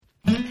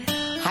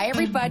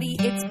everybody.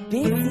 It's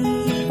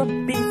Busy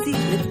from Busy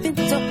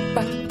Living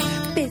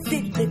Sober.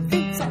 Busy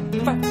Living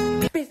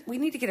Sober. We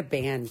need to get a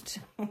band.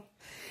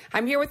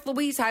 I'm here with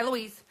Louise. Hi,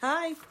 Louise.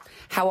 Hi.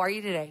 How are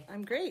you today?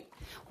 I'm great.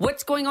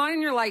 What's going on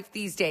in your life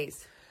these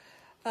days?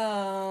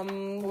 Well,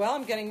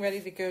 I'm getting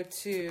ready to go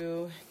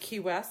to Key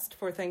West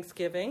for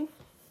Thanksgiving.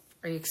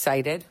 Are you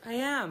excited? I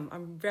am.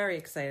 I'm very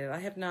excited. I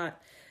have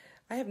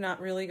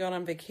not really gone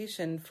on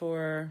vacation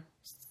for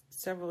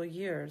several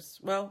years.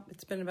 Well,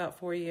 it's been about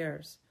 4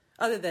 years.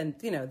 Other than,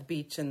 the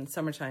beach and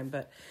summertime,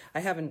 but I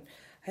haven't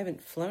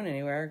flown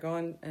anywhere,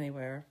 gone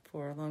anywhere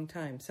for a long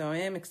time. So I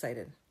am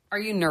excited. Are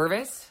you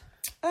nervous?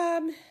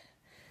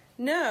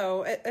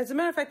 No. As a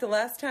matter of fact, the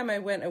last time I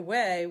went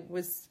away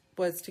was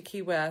to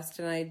Key West,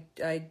 and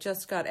I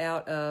just got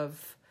out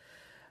of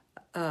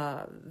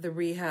the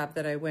rehab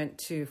that I went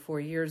to 4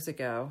 years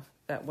ago.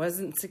 That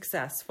wasn't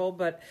successful,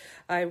 but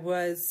I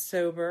was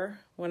sober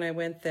when I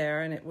went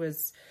there, and it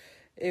was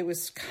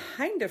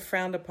kind of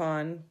frowned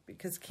upon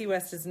because Key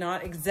West is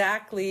not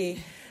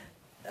exactly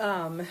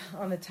on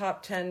the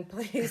top 10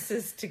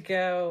 places to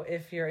go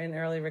if you're in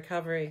early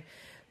recovery.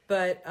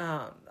 But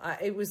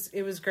it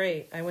was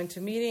great. I went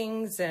to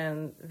meetings,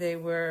 and they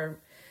were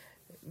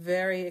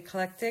very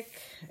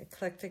eclectic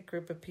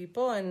group of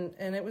people,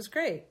 and it was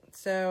great.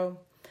 So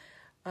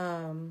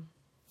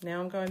now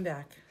I'm going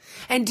back.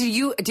 And did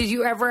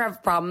you ever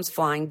have problems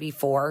flying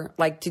before?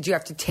 Like, did you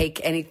have to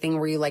take anything?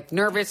 Were you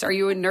nervous? Are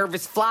you a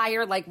nervous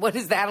flyer? What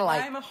is that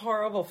like? I'm a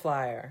horrible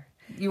flyer.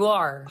 You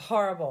are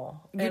horrible.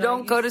 You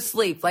don't go to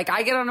sleep.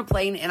 I get on a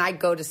plane and I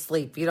go to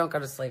sleep. You don't go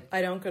to sleep.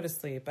 I don't go to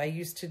sleep. I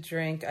used to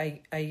drink.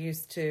 I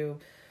used to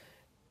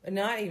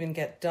not even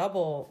get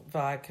double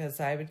vodkas.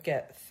 I would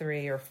get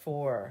 3 or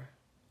 4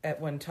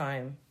 at one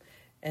time,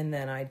 and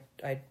then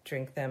I'd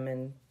drink them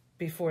and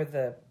before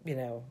the,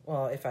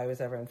 well, if I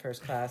was ever in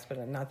first class,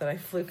 but not that I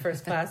flew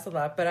first class a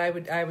lot, but I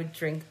would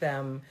drink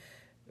them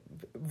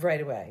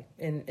right away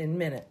in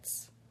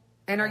minutes.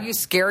 And are you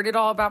scared at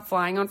all about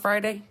flying on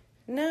Friday?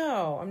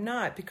 No, I'm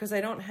not, because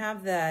I don't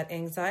have that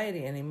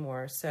anxiety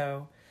anymore.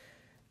 So,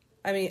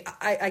 I mean,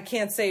 I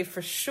can't say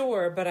for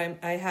sure, but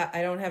I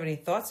don't have any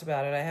thoughts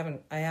about it.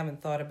 I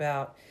haven't thought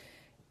about,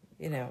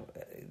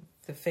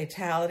 the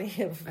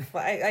fatality of.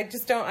 I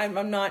just don't.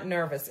 I'm not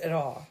nervous at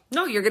all.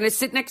 No, you're going to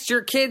sit next to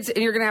your kids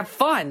and you're going to have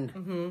fun.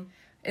 Mm-hmm.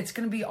 It's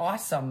going to be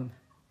awesome.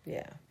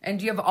 Yeah. And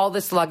do you have all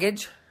this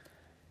luggage?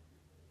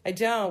 I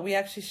don't. We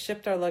actually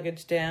shipped our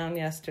luggage down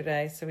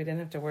yesterday, so we didn't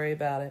have to worry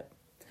about it.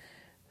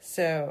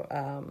 So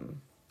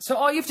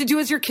all you have to do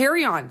is your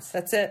carry-ons.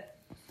 That's it.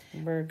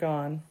 We're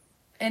gone.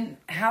 And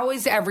how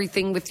is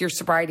everything with your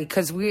sobriety?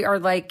 Because we are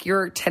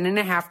you're 10 and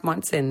a half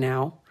months in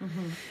now.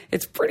 Mm-hmm.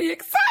 It's pretty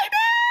exciting.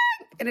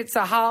 And it's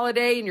a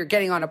holiday, and you're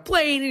getting on a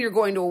plane, and you're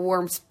going to a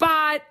warm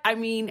spot. I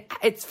mean,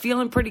 it's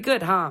feeling pretty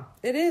good, huh?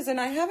 It is, and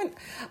I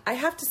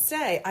have to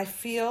say, I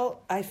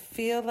feel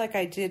like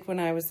I did when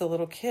I was a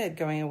little kid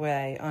going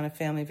away on a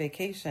family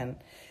vacation.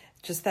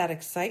 Just that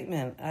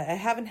excitement. I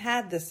haven't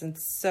had this in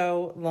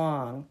so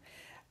long.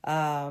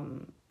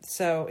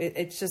 So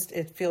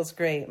it feels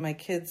great. My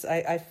kids,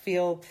 I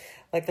feel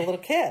like a little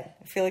kid.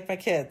 I feel like my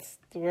kids.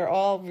 We're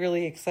all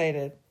really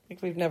excited.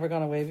 Like we've never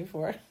gone away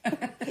before.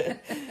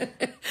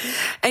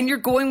 And you're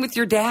going with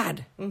your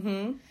dad.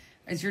 Mm-hmm.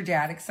 Is your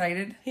dad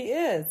excited? He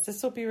is.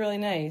 This will be really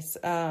nice.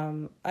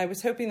 I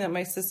was hoping that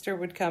my sister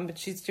would come, but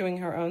she's doing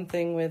her own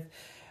thing with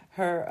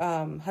her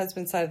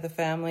husband's side of the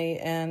family,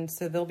 and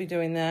so they'll be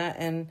doing that.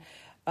 And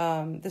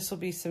this will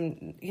be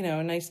some,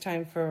 a nice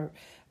time for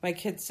my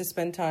kids to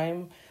spend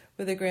time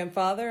with their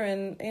grandfather,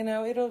 and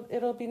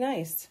it'll be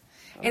nice.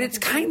 And it's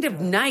kind of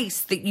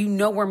nice that you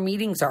know where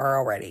meetings are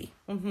already.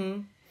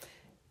 Mm-hmm.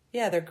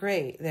 Yeah, they're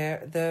great.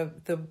 They're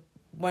the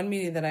one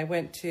meeting that I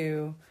went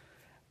to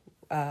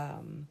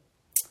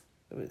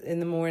in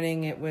the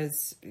morning. It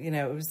was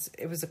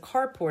it was a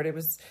carport. It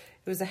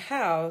was a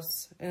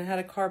house, and it had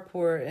a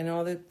carport, and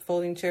all the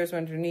folding chairs were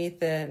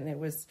underneath it, and it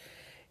was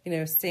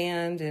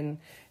sand and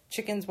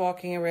chickens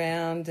walking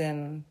around,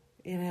 and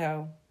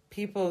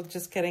people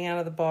just getting out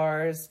of the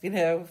bars,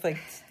 like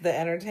the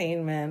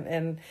entertainment,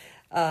 and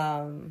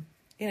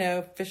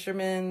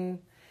fishermen.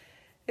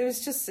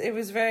 It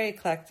was very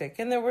eclectic.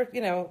 And there were,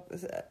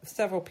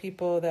 several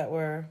people that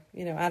were,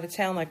 out of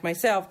town like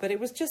myself, but it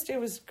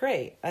was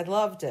great. I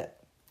loved it.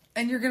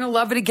 And you're going to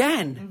love it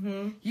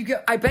again. Mm-hmm.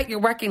 I bet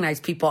you'll recognize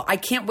people. I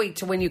can't wait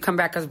to when you come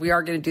back, because we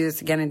are going to do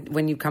this again and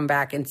when you come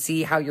back, and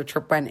see how your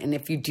trip went. And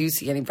if you do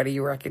see anybody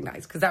you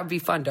recognize, because that would be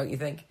fun, don't you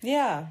think?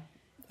 Yeah.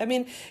 I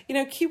mean,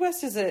 Key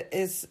West is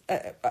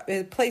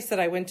a place that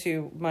I went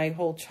to my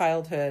whole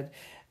childhood.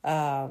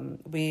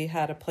 We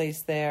had a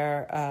place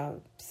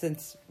there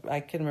since I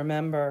can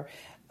remember,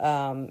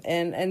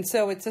 and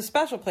so it's a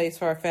special place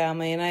for our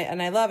family,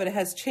 and I love it. It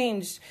has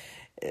changed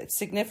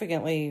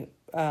significantly.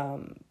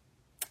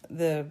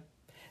 The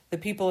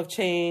people have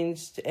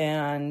changed,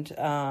 and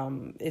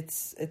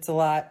it's a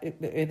lot.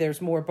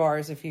 There's more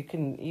bars, if you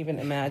can even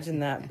imagine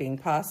that being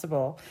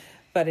possible.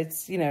 But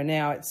it's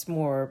now it's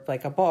more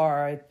like a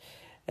bar,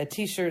 a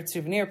T-shirt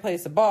souvenir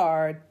place, a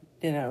bar,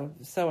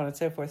 so on and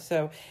so forth.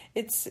 So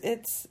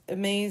it's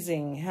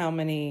amazing how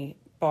many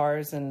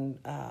bars and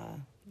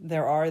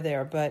there are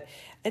there, but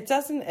it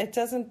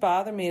doesn't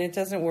bother me and it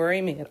doesn't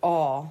worry me at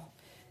all.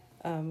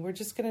 We're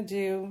just gonna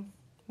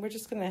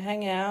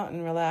hang out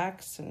and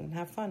relax and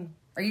have fun.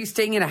 Are you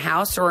staying in a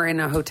house or in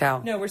a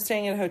hotel? No, we're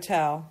staying in a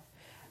hotel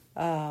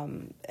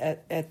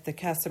at the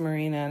Casa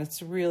Marina, and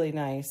it's really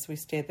nice. We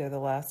stayed there the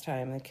last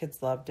time. The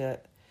kids loved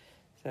it.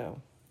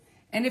 So,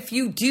 and if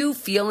you do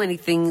feel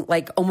anything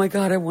like, oh my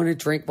God, I want to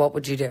drink, what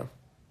would you do?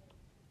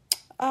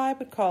 I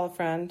would call a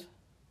friend.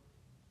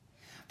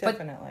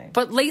 Definitely.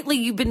 But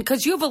lately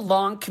because you have a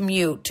long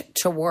commute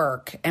to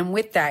work, and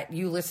with that,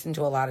 you listen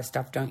to a lot of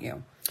stuff, don't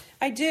you?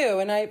 I do,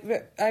 and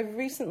I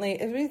recently,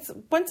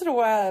 once in a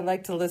while, I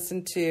like to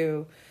listen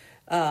to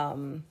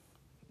the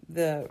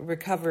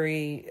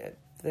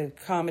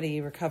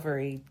comedy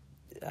recovery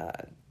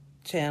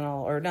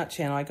channel, or not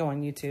channel. I go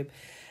on YouTube,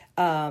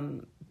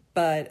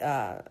 but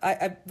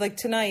I like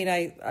tonight.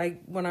 I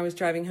when I was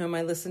driving home,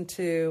 I listened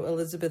to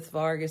Elizabeth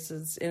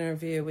Vargas's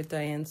interview with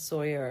Diane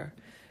Sawyer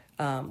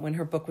when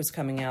her book was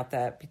coming out,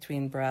 that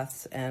Between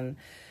Breaths, and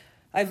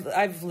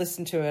I've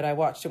listened to it. I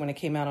watched it when it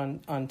came out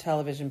on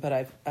television, but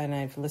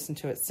I've listened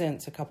to it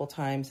since a couple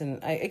times,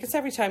 and I guess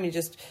every time you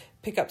just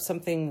pick up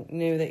something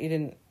new that you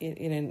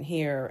didn't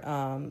hear,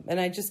 and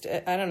I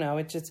don't know.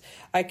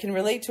 I can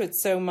relate to it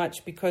so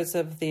much because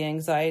of the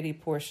anxiety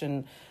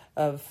portion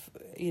of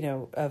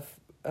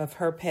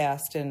her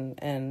past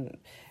and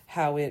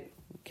how it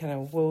kind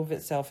of wove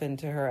itself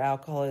into her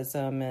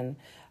alcoholism and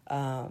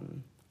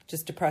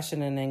just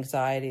depression and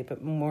anxiety,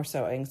 but more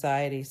so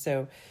anxiety.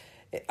 So.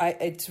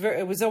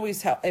 It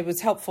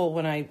was helpful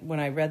when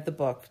I read the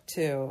book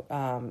too,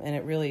 and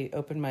it really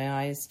opened my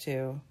eyes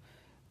to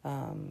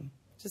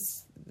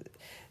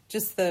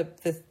just the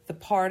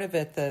part of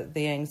it,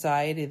 the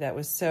anxiety that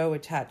was so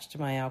attached to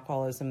my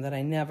alcoholism that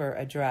I never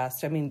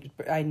addressed. I mean,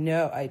 I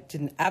know I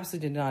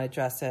absolutely did not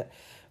address it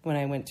when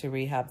I went to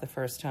rehab the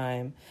first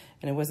time,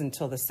 and it wasn't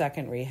until the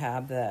second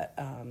rehab that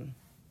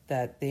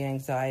the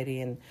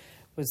anxiety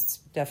was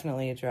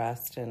definitely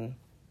addressed and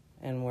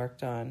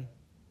worked on.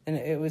 And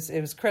it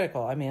was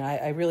critical. I mean,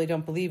 I really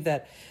don't believe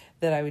that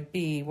I would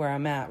be where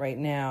I'm at right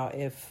now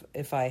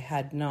if I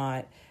had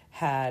not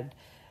had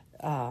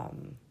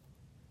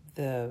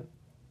the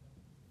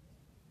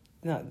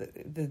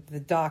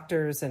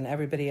doctors and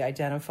everybody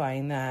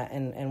identifying that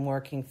and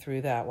working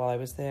through that while I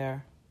was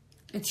there.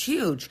 It's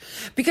huge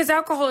because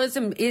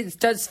alcoholism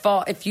does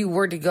fall. If you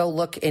were to go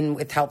look in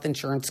with health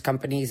insurance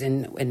companies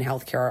in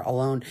healthcare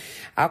alone,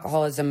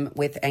 alcoholism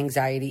with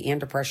anxiety and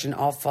depression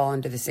all fall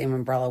under the same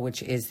umbrella,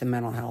 which is the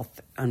mental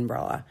health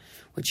umbrella,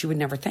 which you would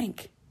never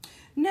think.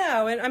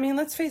 No, and I mean,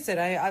 let's face it.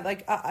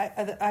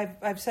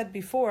 I've said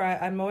before,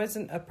 I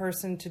wasn't a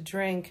person to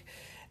drink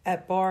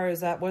at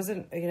bars. That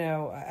wasn't,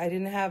 I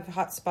didn't have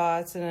hot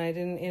spots, and I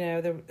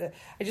didn't,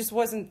 I just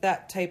wasn't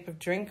that type of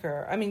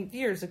drinker. I mean,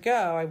 years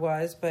ago I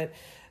was, but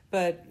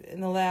in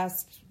the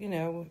last,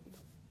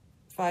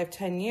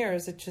 5-10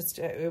 years,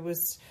 it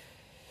was,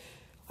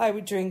 I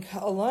would drink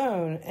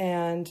alone,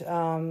 and,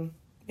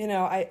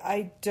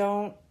 I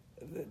don't,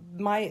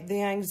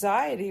 the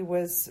anxiety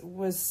was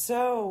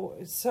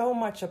so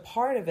much a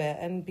part of it,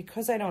 and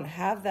because I don't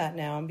have that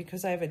now, and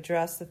because I've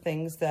addressed the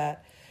things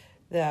that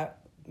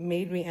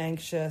made me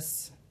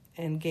anxious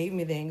and gave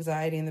me the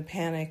anxiety and the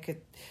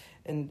panic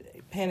and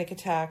panic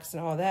attacks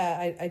and all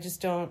that, I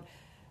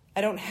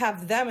don't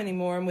have them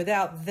anymore, and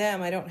without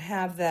them I don't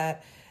have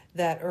that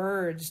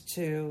urge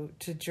to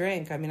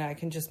drink. I mean, I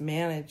can just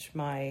manage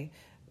my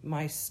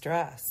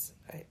stress,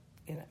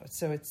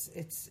 so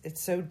it's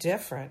so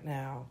different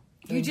now.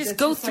 You just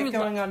go through like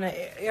going on an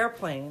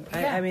airplane.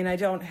 Yeah. I mean, I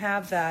don't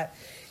have that.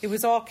 It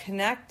was all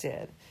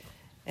connected,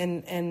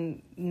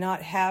 and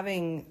not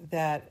having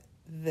that,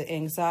 the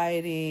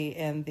anxiety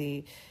and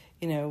the,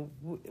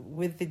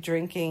 with the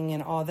drinking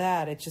and all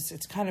that,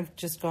 it's kind of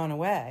just gone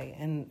away,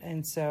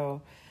 and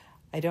so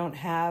I don't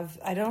have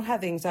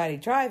the anxiety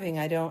driving.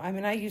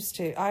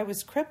 I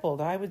was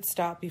crippled. I would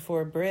stop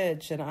before a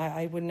bridge and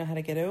I wouldn't know how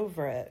to get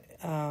over it,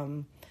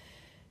 and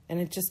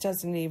it just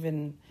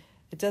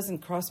doesn't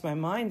cross my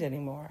mind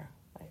anymore.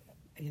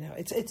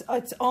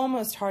 It's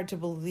almost hard to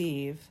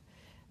believe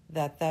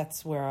that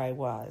that's where I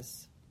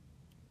was.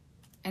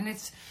 And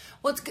it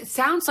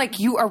sounds like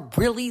you are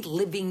really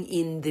living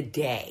in the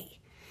day.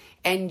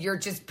 And you're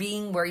just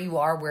being where you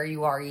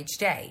are each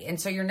day. And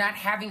so you're not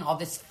having all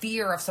this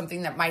fear of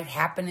something that might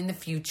happen in the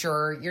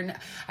future. You're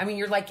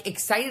like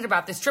excited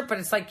about this trip, but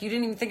it's like you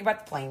didn't even think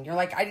about the plane. You're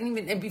like,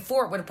 and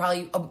before it would have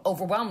probably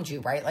overwhelmed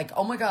you, right? Like,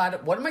 oh my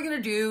God, what am I going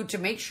to do to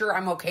make sure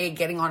I'm okay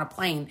getting on a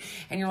plane?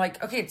 And you're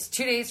like, okay, it's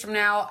 2 days from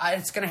now.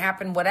 It's going to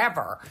happen,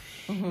 whatever.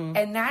 Mm-hmm.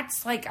 And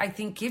that's like, I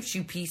think gives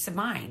you peace of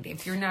mind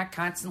if you're not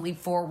constantly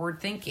forward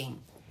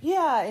thinking.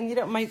 Yeah.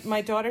 And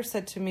my daughter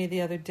said to me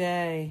the other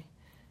day,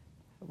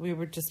 we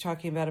were just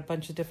talking about a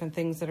bunch of different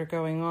things that are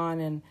going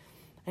on,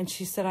 and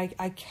she said,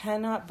 I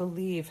cannot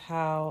believe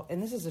how,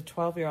 and this is a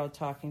 12-year-old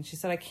talking, she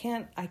said, I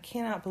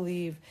cannot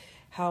believe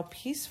how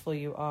peaceful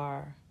you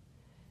are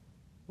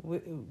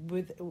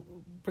with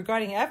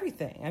regarding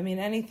everything. I mean,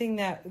 anything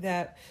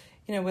that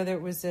whether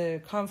it was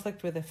a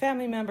conflict with a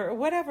family member or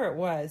whatever it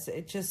was,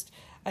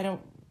 I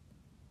don't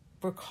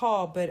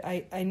recall, but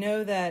I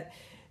know that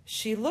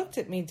she looked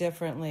at me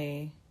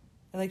differently,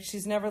 like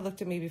she's never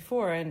looked at me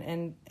before,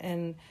 and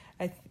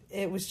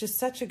it was just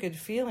such a good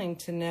feeling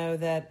to know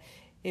that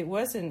it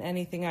wasn't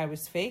anything I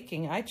was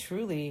faking. I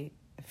truly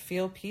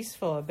feel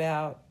peaceful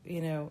about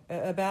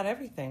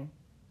everything.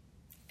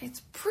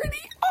 It's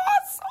pretty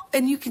awesome.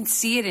 And you can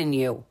see it in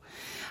you.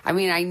 I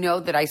mean, I know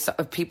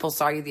that people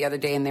saw you the other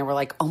day and they were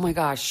like, oh my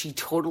gosh, she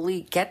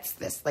totally gets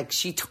this. Like,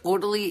 she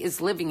totally is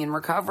living in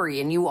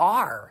recovery, and you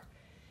are.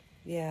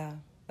 Yeah.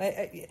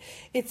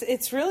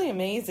 It's really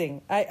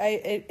amazing.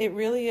 It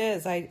really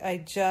is.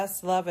 I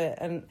just love it.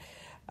 And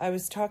I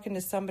was talking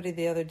to somebody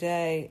the other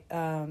day,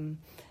 and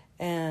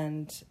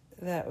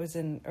that was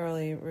in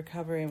early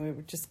recovery, and we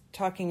were just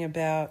talking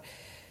about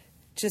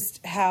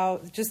just how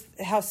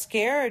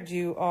scared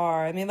you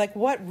are. I mean, like,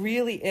 what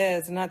really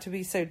is, not to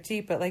be so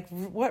deep, but like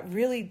what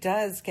really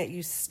does get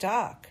you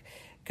stuck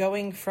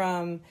going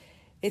from,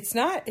 it's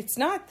that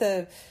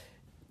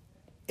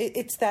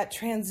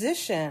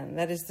transition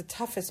that is the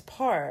toughest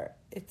part.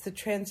 It's the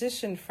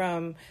transition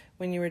from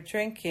when you were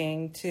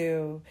drinking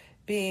to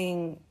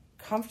being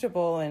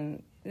comfortable,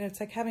 and it's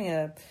like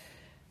having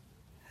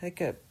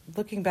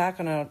looking back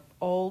on an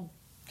old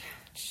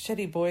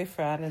shitty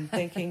boyfriend and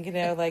thinking,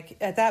 like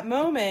at that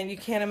moment you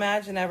can't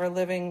imagine ever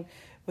living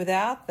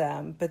without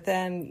them. But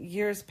then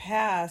years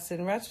pass,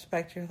 in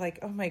retrospect, you're like,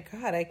 oh my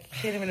God, I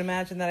can't even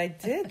imagine that I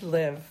did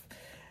live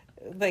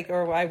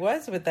or I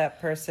was with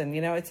that person.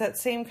 It's that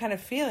same kind of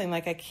feeling.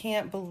 Like, I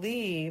can't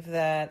believe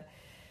that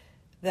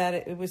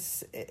it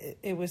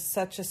was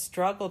such a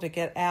struggle to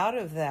get out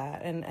of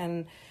that.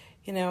 And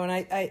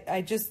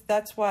I just,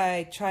 that's why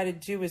I try to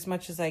do as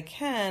much as I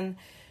can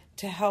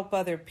to help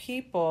other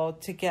people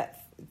to get,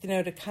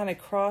 to kind of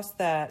cross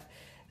that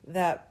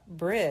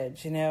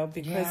bridge,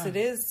 because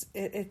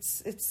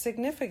it's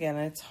significant.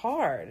 It's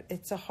hard.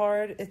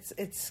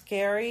 It's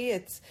scary.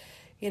 It's,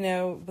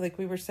 like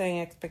we were saying,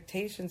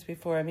 expectations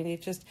before. I mean,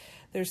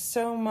 there's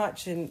so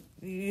much, and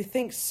you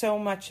think so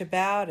much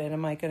about it.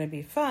 Am I going to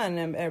be fun?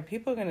 Are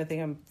people going to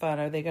think I'm fun?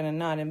 Are they going to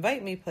not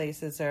invite me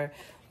places? Or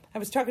I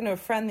was talking to a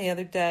friend the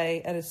other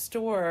day at a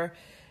store,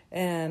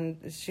 and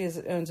she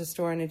owns a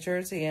store in New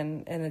Jersey,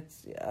 and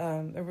it's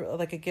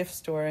like a gift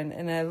store,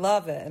 and I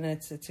love it, and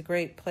it's a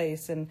great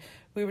place. And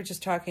we were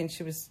just talking.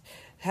 She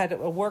had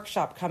a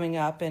workshop coming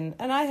up, and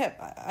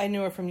I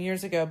knew her from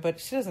years ago,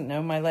 but she doesn't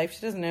know my life. She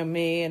doesn't know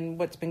me and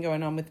what's been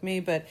going on with me.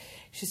 But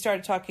she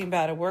started talking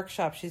about a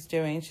workshop she's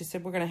doing, and she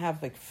said, we're going to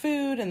have like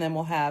food, and then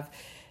we'll have,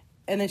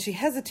 and then she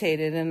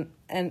hesitated,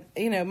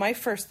 and my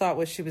first thought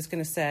was she was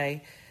going to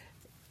say,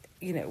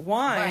 wine,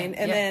 right,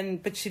 and then,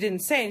 but she didn't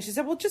say, and she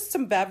said, well, just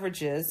some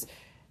beverages.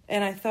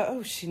 And I thought,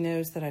 oh, she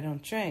knows that I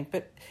don't drink,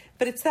 but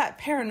it's that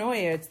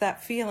paranoia, it's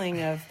that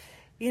feeling of,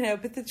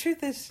 but the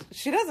truth is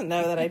she doesn't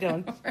know that I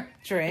don't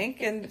drink,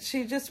 and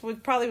she just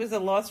probably was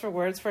at a loss for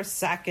words for a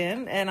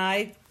second, and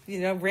I,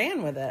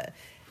 ran with it.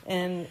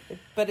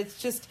 But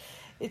it's just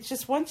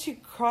once you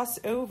cross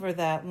over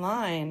that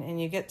line and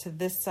you get to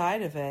this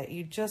side of it,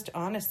 you just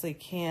honestly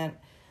can't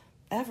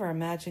ever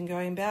imagine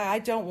going back. I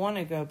don't want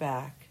to go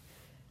back.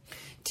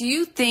 Do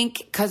you think,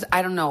 because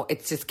I don't know,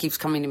 it just keeps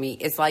coming to me,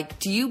 it's like,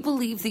 do you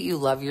believe that you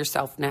love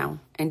yourself now?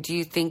 And do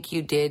you think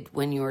you did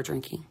when you were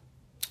drinking?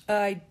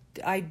 I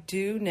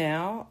do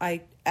now.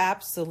 I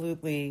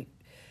absolutely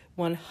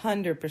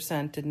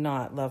 100% did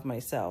not love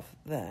myself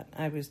then.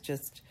 I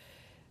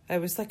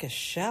was like a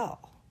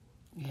shell.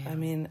 Yeah. I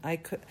mean, I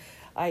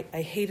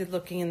hated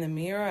looking in the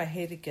mirror. I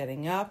hated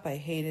getting up. I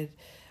hated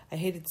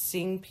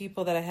seeing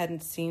people that I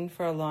hadn't seen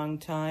for a long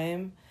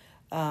time.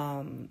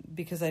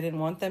 Because I didn't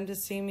want them to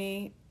see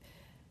me,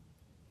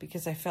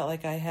 because I felt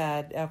like I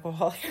had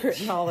alcoholic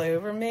written all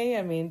over me.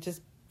 I mean,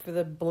 just for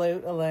the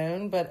bloat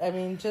alone. But I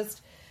mean,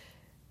 just,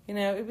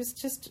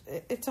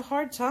 it's a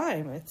hard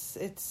time.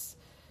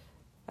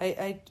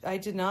 I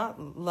did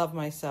not love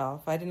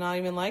myself. I did not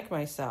even like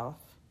myself.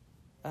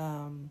 It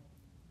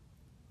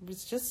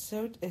was just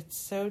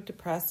it's so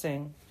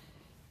depressing.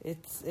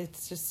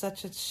 It's just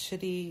such a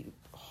shitty,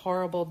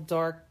 horrible,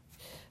 dark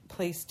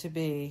place to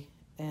be.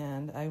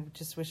 And I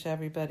just wish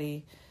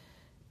everybody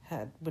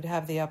would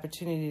have the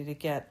opportunity to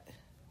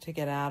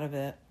get out of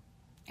it.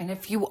 And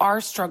if you are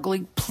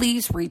struggling,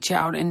 please reach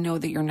out and know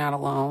that you're not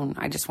alone.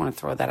 I just want to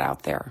throw that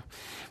out there.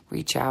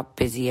 Reach out,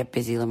 Busy at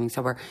Busy Living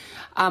Sober.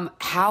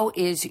 How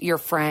is your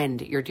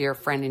dear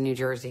friend in New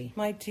Jersey?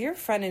 My dear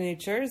friend in New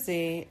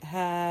Jersey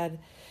had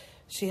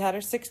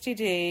her 60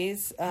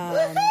 days.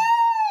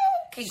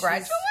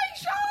 Congratulations!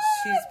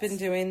 She's been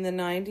doing the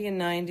 90 and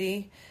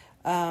 90.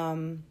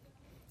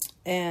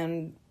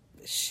 And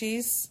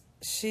she's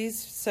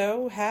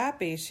so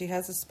happy. She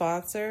has a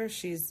sponsor.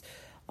 She's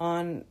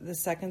on the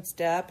second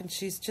step, and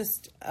she's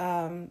just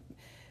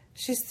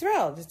she's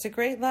thrilled. It's a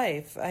great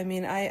life. I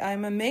mean,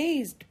 I'm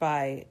amazed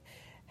by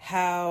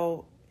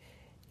how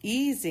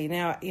easy.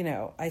 Now,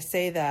 I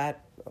say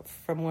that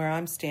from where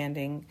I'm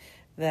standing,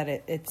 that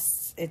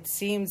it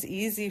seems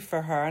easy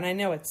for her, and I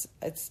know it's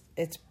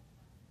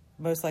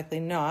most likely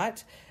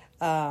not.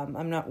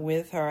 I'm not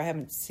with her. I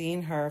haven't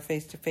seen her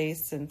face to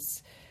face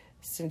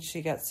since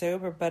she got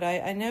sober, but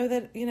I know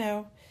that,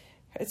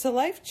 it's a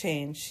life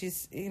change.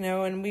 She's,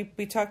 and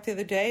we talked the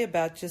other day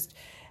about just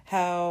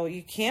how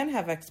you can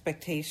have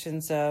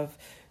expectations of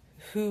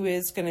who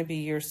is going to be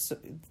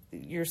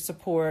your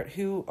support,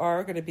 who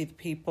are going to be the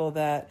people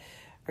that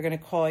are going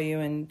to call you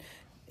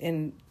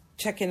and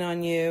check in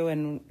on you,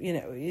 and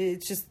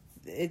it's just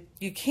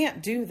you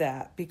can't do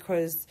that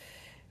because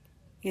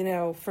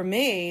for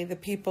me, the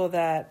people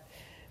that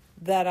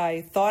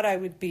I thought I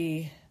would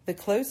be the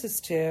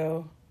closest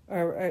to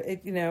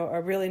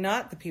are really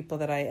not the people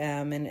that I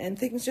am, and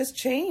things just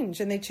change,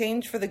 and they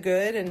change for the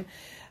good, and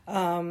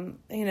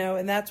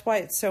and that's why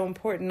it's so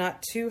important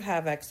not to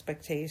have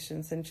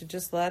expectations and to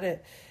just let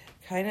it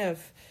kind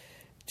of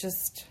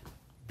just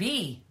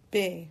be.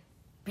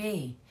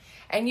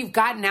 And you've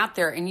gotten out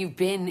there and you've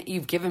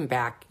given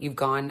back. You've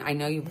gone, I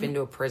know you've been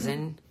to a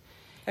prison.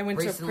 I went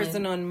to a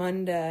prison on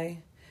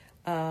Monday.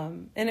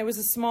 And it was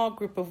a small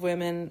group of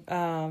women.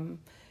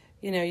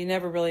 You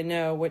never really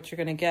know what you're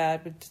going to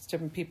get with just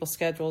different people's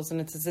schedules,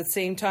 and it's at the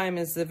same time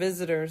as the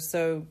visitors.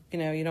 So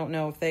you don't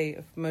know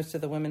if most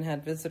of the women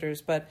had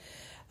visitors, but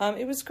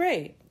it was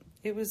great.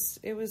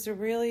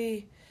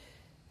 The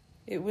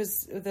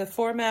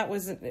format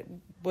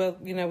wasn't well.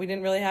 We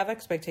didn't really have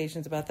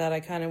expectations about that. I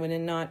kind of went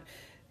in not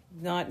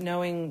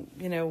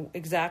knowing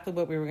exactly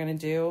what we were going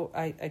to do.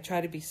 I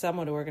tried to be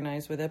somewhat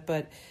organized with it,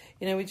 but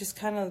we just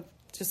kind of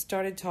just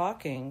started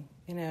talking,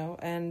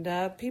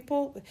 and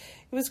people,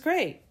 it was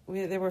great.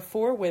 There were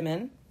 4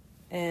 women,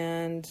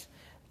 and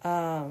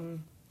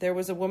there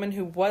was a woman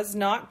who was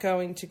not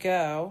going to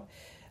go,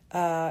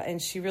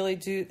 and she really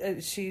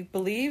she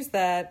believes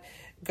that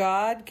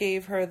God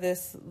gave her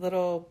this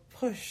little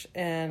push,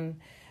 and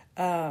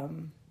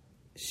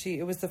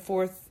it was the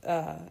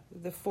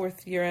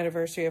fourth year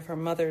anniversary of her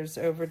mother's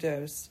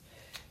overdose.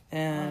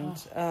 And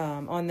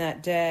on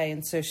that day,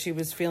 and so she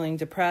was feeling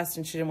depressed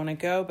and she didn't want to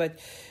go, but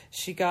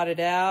she got it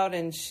out,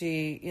 and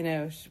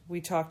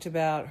we talked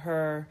about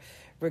her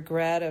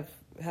regret of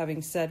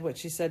having said what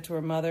she said to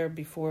her mother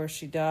before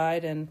she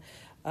died, and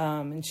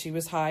she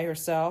was high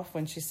herself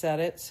when she said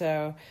it.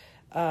 So,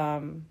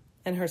 and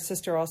her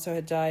sister also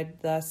had died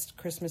last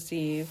Christmas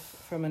Eve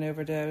from an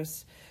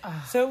overdose.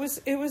 So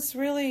it was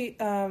really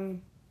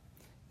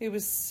it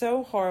was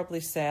so horribly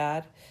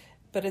sad.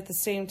 But at the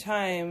same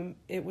time,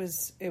 it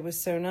was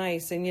so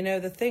nice. And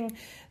the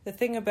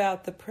thing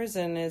about the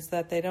prison is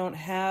that they don't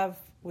have,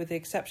 with the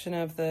exception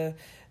of the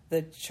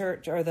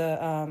church or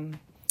the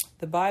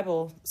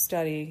Bible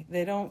study,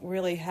 they don't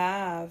really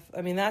have.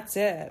 I mean, that's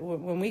it.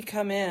 When we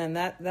come in,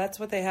 that's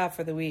what they have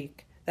for the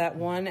week. That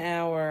 1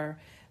 hour,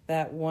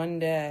 that one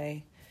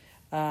day,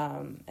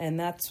 and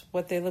that's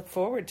what they look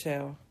forward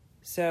to.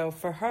 So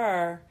for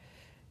her,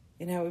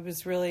 it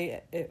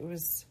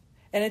was.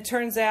 And it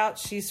turns out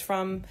she's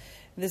from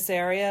this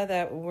area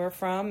that we're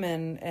from,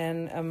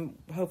 and I'm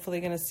hopefully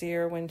going to see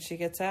her when she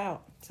gets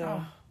out.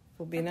 So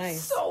it'll be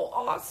nice. So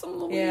awesome,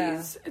 Louise.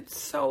 Yeah.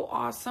 It's so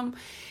awesome.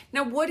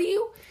 Now, do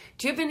you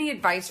have any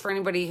advice for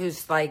anybody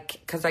who's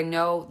because I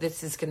know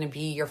this is going to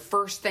be your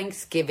first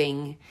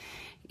Thanksgiving,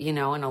 in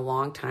a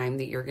long time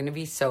that you're going to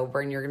be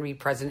sober and you're going to be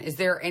present. Is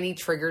there any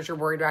triggers you're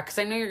worried about? Because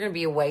I know you're going to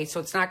be away, so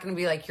it's not going to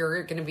be like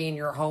you're going to be in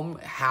your home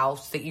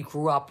house that you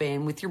grew up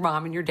in with your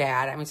mom and your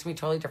dad. I mean, it's going to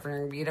be totally different. You're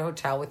going to be at a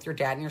hotel with your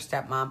dad and your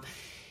stepmom.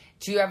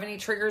 Do you have any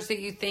triggers that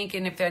you think,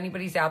 and if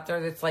anybody's out there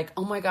that's like,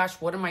 oh my gosh,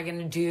 what am I going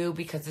to do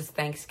because it's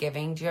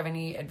Thanksgiving? Do you have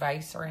any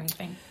advice or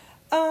anything?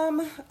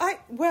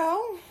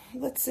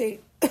 Let's see.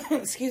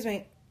 Excuse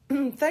me.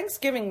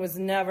 Thanksgiving was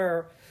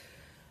never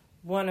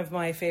one of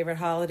my favorite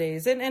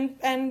holidays,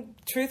 and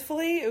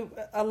truthfully,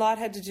 a lot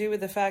had to do with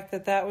the fact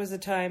that was a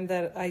time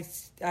that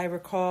I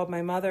recall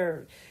my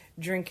mother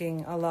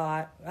drinking a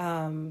lot,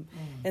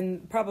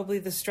 and probably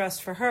the stress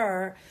for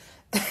her.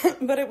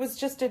 But it was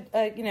just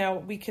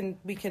we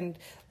can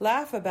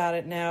laugh about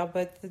it now,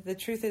 but the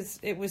truth is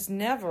it was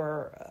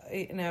never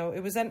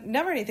it was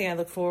never anything I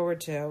looked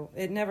forward to.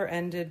 It never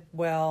ended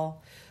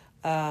well.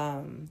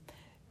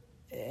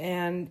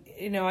 And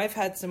I've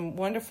had some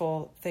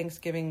wonderful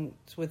Thanksgivings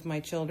with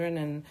my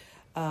children,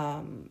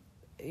 and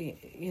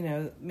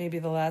maybe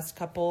the last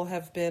couple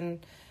have been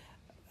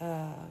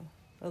a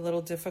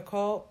little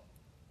difficult.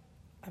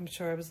 I'm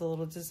sure I was a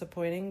little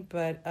disappointing,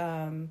 but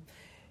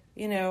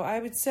I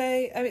would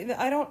say,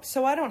 I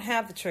don't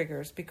have the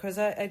triggers because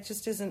it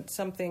just isn't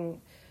something.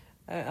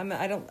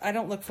 I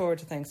don't look forward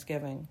to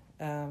Thanksgiving.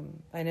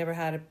 I never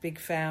had a big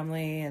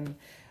family and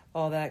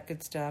all that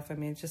good stuff. I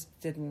mean,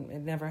 it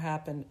never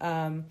happened.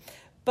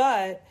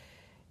 But,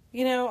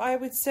 I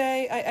would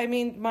say,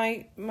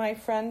 my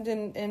friend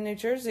in New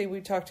Jersey,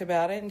 we talked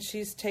about it, and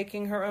she's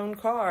taking her own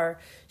car.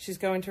 She's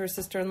going to her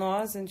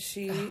sister-in-law's, and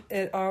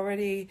it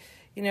already,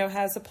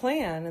 has a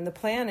plan. And the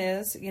plan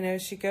is,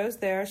 she goes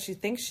there, she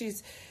thinks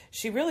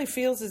she really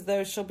feels as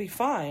though she'll be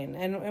fine.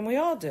 And we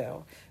all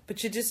do,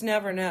 but you just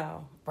never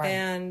know. Right.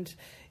 And,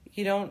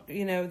 You don't,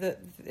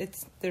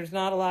 there's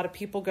not a lot of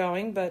people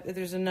going, but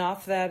there's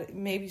enough that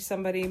maybe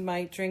somebody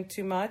might drink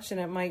too much and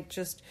it might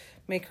just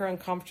make her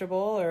uncomfortable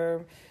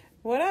or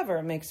whatever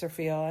it makes her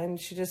feel. And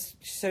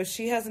so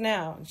she has an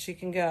out and she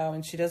can go,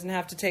 and she doesn't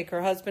have to take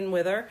her husband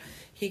with her.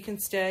 He can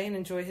stay and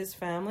enjoy his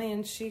family,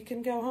 and she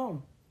can go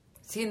home.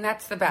 See, and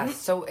that's the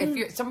best. So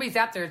if somebody's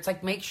out there, it's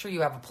like, make sure you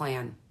have a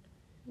plan.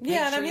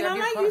 Yeah, and I'm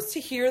not used to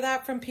hear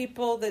that from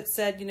people that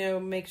said,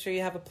 make sure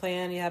you have a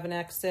plan, you have an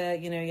exit,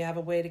 you have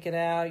a way to get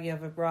out, you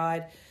have a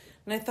ride.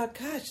 And I thought,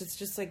 gosh, it's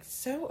just like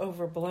so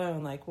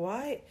overblown. Like,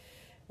 why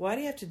do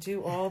you have to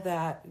do all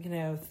that,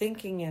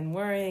 thinking and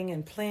worrying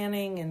and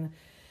planning?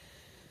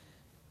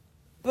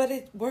 But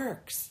it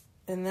works.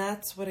 And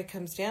that's what it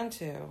comes down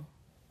to.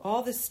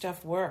 All this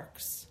stuff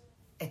works.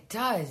 It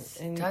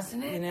does,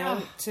 doesn't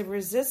it? To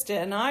resist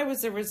it. And I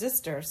was a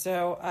resistor.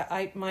 So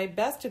my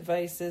best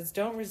advice is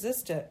don't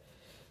resist it.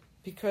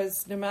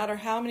 Because no matter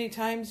how many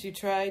times you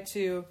try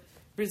to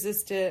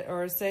resist it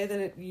or say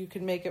that you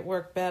can make it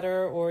work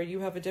better or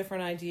you have a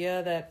different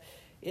idea, that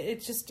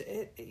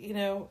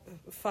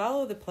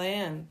follow the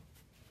plan.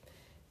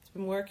 It's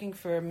been working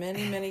for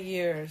many, many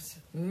years.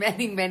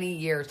 Many, many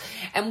years.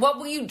 And what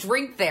will you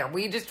drink there? Will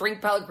you just drink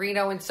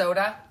Pellegrino and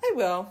soda? I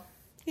will.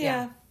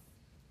 Yeah.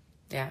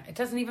 Yeah, it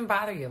doesn't even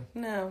bother you.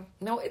 No,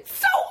 it's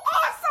so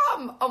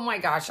awesome. Oh my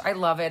gosh, I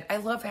love it. I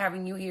love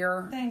having you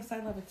here. Thanks, I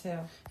love it too.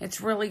 It's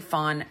really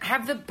fun.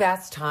 Have the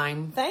best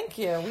time. Thank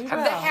you. We Have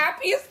will. the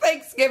happiest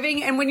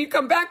Thanksgiving, and when you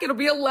come back, it'll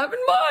be 11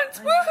 months.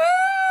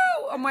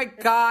 Woohoo! Oh my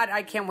God,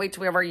 I can't wait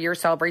till we have our year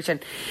celebration.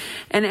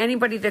 And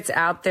anybody that's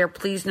out there,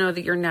 please know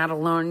that you're not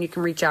alone. You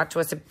can reach out to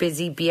us at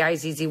Bizzy,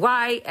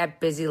 B-I-Z-Z-Y, at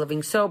Busy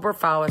Living Sober.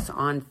 Follow us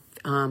on,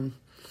 we're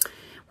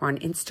on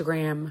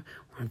Instagram,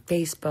 we're on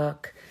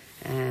Facebook.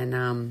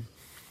 And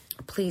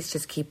please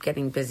just keep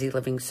getting busy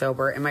living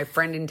sober. And my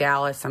friend in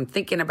Dallas, I'm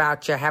thinking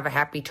about you. Have a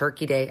happy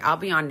Turkey Day. I'll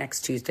be on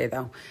next Tuesday,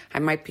 though. I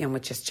might be on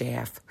with just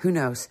JF. Who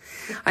knows?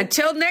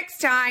 Until next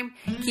time,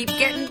 keep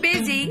getting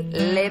busy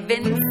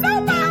living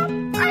sober.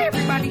 Bye,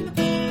 everybody.